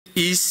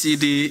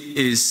e-cedi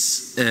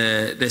is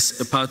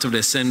a part of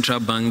the central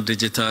bank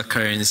digital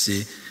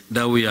currency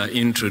that we are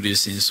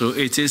introducing. So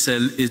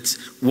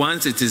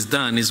once it is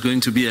done, it's going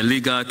to be a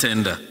legal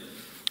tender.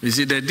 You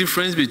see, the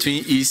difference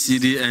between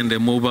e-cedi and the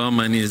mobile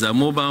money is that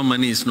mobile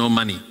money is no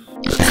money.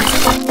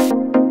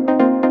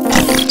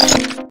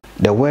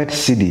 The word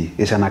cedi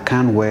is an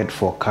Akan word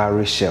for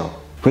cowrie shell,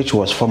 which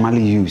was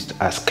formerly used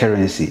as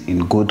currency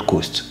in Gold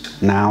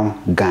Coast, now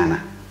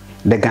Ghana.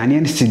 The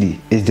Ghanaian cedi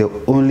is the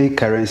only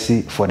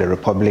currency for the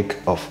Republic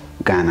of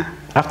Ghana.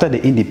 After the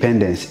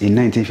independence in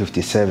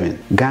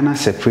 1957, Ghana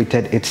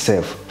separated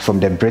itself from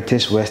the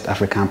British West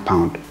African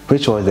pound,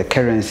 which was the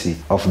currency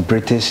of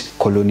British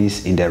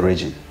colonies in the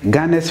region.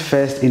 Ghana's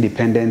first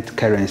independent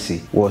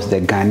currency was the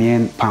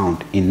Ghanaian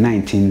pound in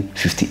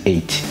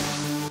 1958.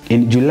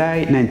 In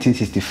July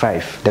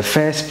 1965, the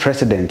first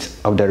president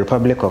of the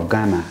Republic of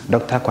Ghana,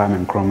 Dr.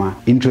 Kwame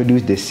Nkrumah,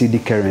 introduced the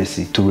cedi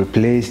currency to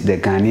replace the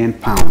Ghanaian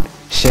pound,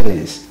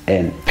 shillings,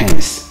 and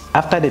pence.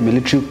 After the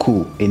military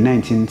coup in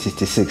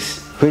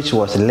 1966, which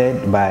was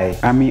led by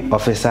Army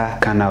Officer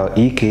Colonel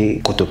E.K.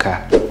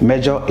 Kotoka,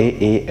 Major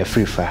A.A.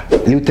 Efrifa,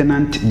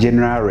 Lieutenant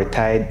General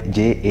Retired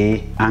J.A.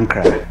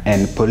 Ankara,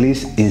 and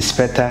Police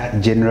Inspector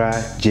General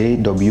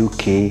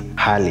J.W.K.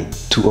 Harley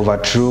to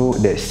overthrow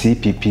the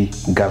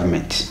CPP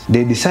government.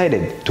 They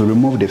decided to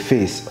remove the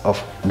face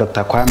of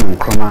Dr. Kwame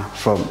Nkrumah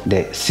from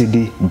the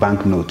cedi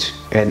banknote,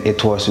 and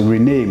it was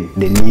renamed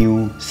the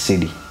new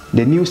cedi.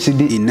 The new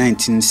cedi in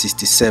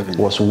 1967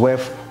 was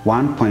worth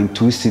 1.2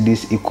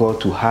 cedis, equal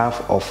to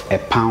half of a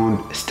pound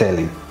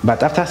sterling.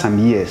 But after some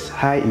years,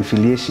 high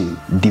inflation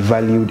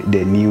devalued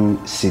the new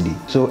cedi.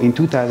 So in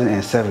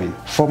 2007,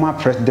 former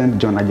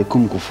President John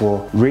Agyekum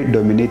Kufuor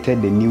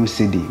redominated the new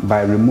cedi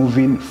by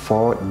removing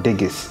 4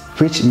 digits,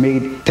 which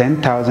made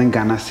 10,000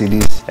 Ghana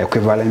cedis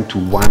equivalent to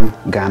 1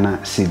 Ghana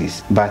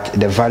cedis, but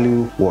the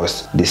value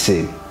was the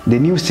same. The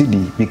new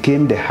cedi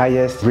became the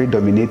highest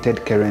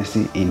redominated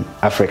currency in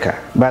Africa.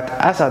 But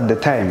as at the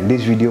time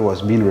this video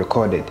was being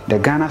recorded, the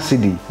Ghana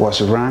cedi was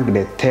ranked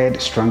the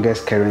 3rd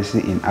strongest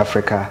currency in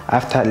Africa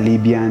after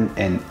Libyan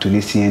and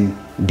Tunisian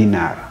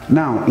dinar.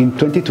 Now in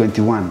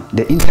 2021,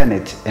 the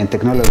internet and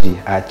technology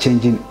are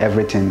changing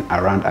everything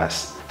around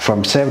us,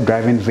 from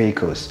self-driving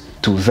vehicles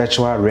to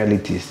virtual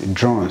realities,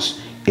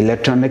 drones,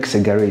 electronic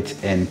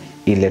cigarettes, and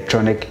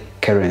electronic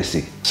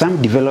currency. Some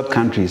developed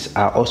countries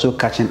are also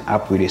catching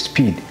up with the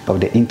speed of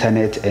the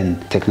internet and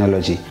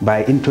technology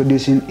by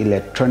introducing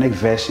electronic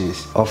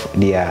versions of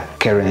their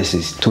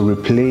currencies to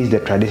replace the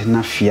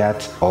traditional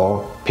fiat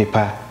or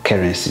paper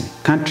currency.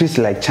 Countries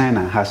like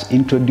China has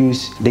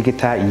introduced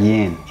digital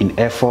yen in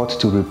effort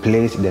to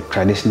replace the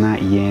traditional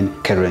yen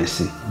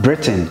currency.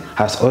 Britain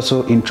has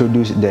also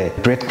introduced the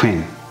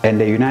Bitcoin, and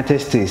the United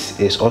States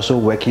is also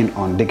working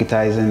on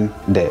digitizing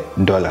the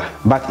dollar.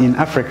 But in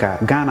Africa,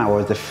 Ghana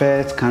was the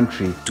first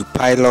country to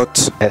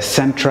pilot a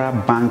central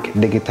bank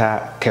digital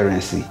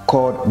currency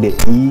called the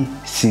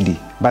e-cedi.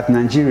 But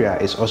Nigeria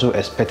is also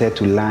expected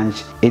to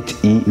launch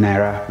its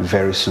e-naira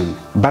very soon.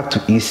 Back to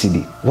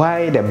e-cedi.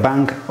 Why the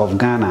Bank of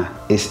Ghana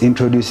is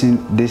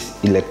introducing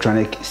this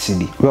electronic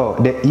cedi? Well,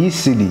 the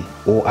e-cedi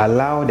will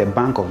allow the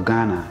Bank of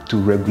Ghana to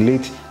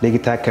regulate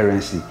digital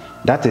currency,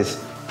 that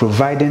is,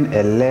 providing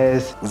a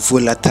less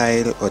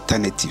volatile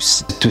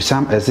alternatives to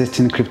some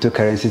existing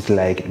cryptocurrencies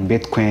like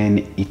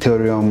Bitcoin,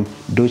 Ethereum,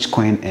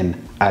 Dogecoin, and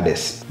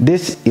others.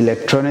 This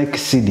electronic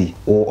cedi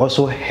will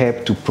also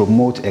help to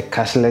promote a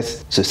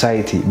cashless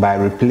society by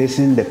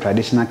replacing the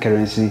traditional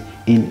currency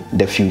in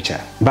the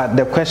future. But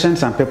the question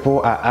some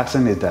people are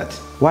asking is that,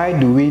 why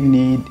do we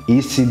need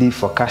e-cedi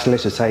for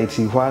cashless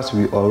society whilst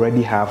we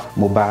already have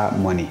mobile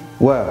money?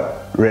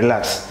 Well,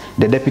 relax.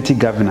 The Deputy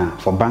Governor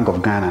for Bank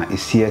of Ghana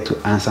is here to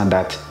answer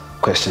that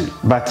question.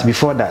 But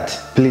before that,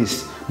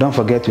 please don't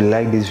forget to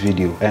like this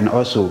video and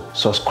also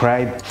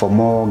subscribe for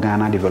more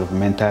Ghana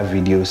developmental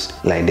videos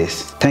like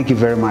this. Thank you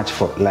very much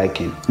for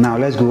liking. Now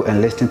let's go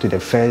and listen to the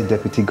first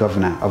Deputy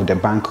Governor of the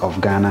Bank of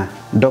Ghana,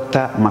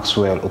 Dr.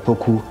 Maxwell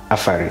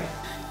Opoku-Afari.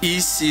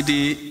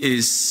 e-cedi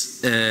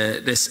is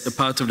a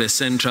part of the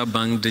central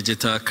bank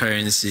digital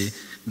currency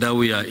that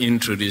we are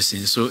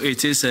introducing. So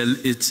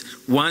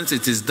once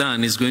it is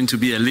done, it's going to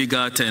be a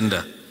legal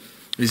tender.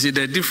 You see,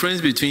 the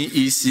difference between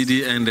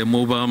e-cedi and the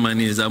mobile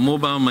money is that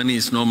mobile money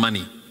is no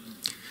money.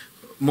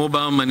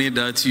 Mobile money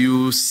that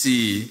you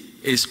see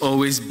is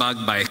always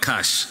backed by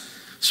cash.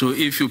 So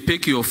if you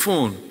pick your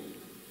phone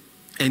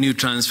and you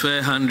transfer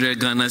 100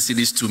 Ghana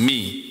cedis to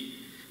me,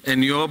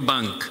 and your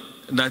bank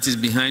that is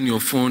behind your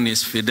phone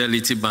is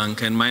Fidelity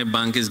Bank and my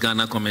bank is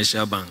Ghana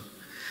Commercial Bank,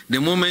 the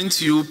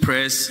moment you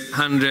press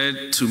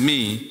 100 to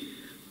me,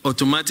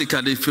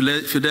 automatically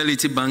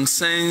Fidelity Bank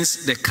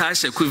sends the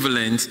cash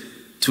equivalent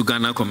to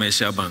Ghana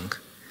Commercial Bank.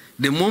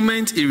 The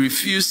moment it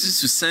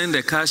refuses to send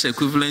the cash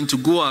equivalent to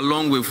go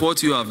along with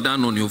what you have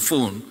done on your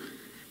phone,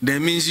 that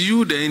means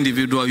you, the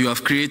individual, you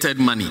have created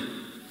money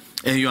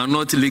and you are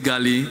not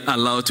legally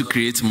allowed to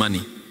create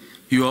money.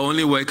 You are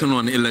only working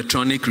on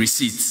electronic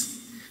receipts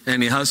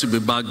and it has to be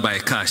backed by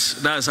cash.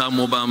 That's how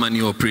mobile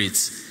money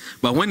operates.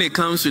 But when it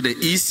comes to the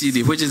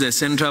e-cedi, which is a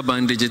central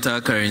bank digital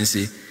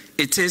currency,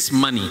 it is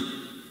money.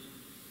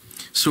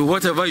 So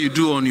whatever you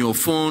do on your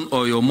phone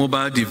or your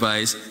mobile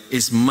device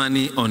is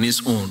money on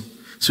its own.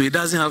 So it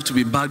doesn't have to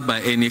be backed by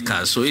any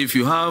cash. So if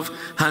you have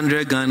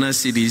 100 Ghana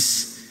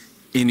cedis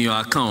in your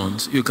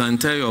account, you can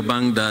tell your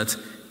bank that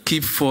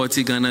keep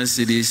 40 Ghana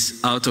cedis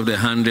out of the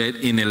 100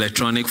 in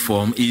electronic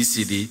form,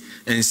 e-cedi,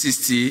 and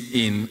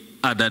 60 in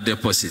other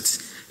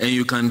deposits. And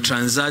you can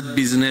transact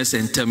business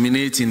and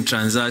terminate in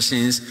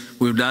transactions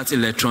with that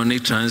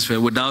electronic transfer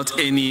without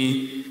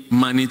any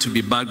money to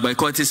be backed by,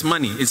 because it's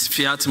money, it's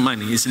fiat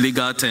money, it's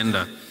legal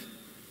tender.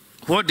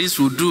 What this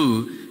will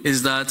do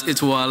is that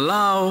it will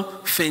allow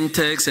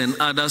fintechs and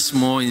other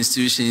small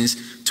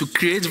institutions to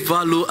create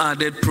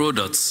value-added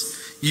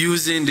products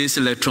using this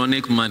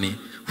electronic money,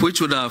 which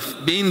would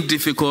have been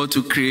difficult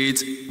to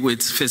create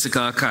with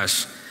physical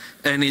cash.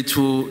 And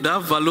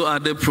that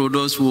value-added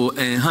products will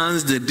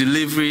enhance the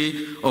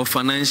delivery of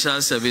financial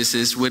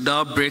services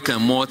without brick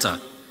and mortar.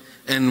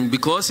 And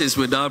because it's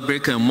without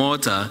brick and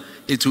mortar,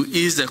 it will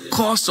ease the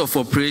cost of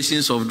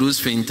operations of those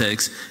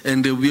fintechs,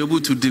 and they'll be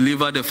able to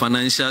deliver the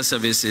financial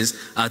services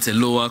at a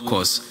lower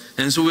cost.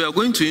 And so we are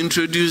going to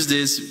introduce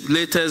this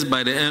latest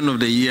by the end of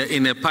the year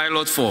in a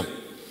pilot form.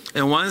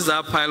 And once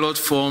that pilot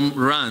form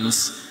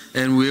runs,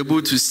 and we're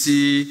able to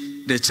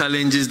see the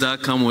challenges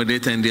that come with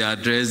it and the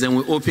address, then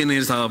we open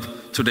it up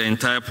to the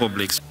entire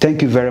public.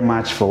 Thank you very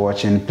much for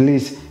watching.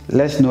 Please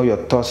let's know your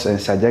thoughts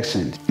and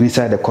suggestions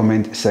inside the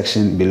comment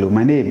section below.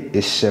 My name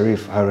is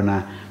Sheriff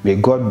Haruna. May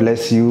God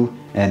bless you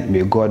and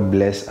may God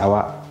bless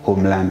our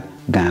homeland,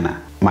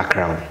 Ghana.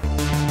 Maxwell.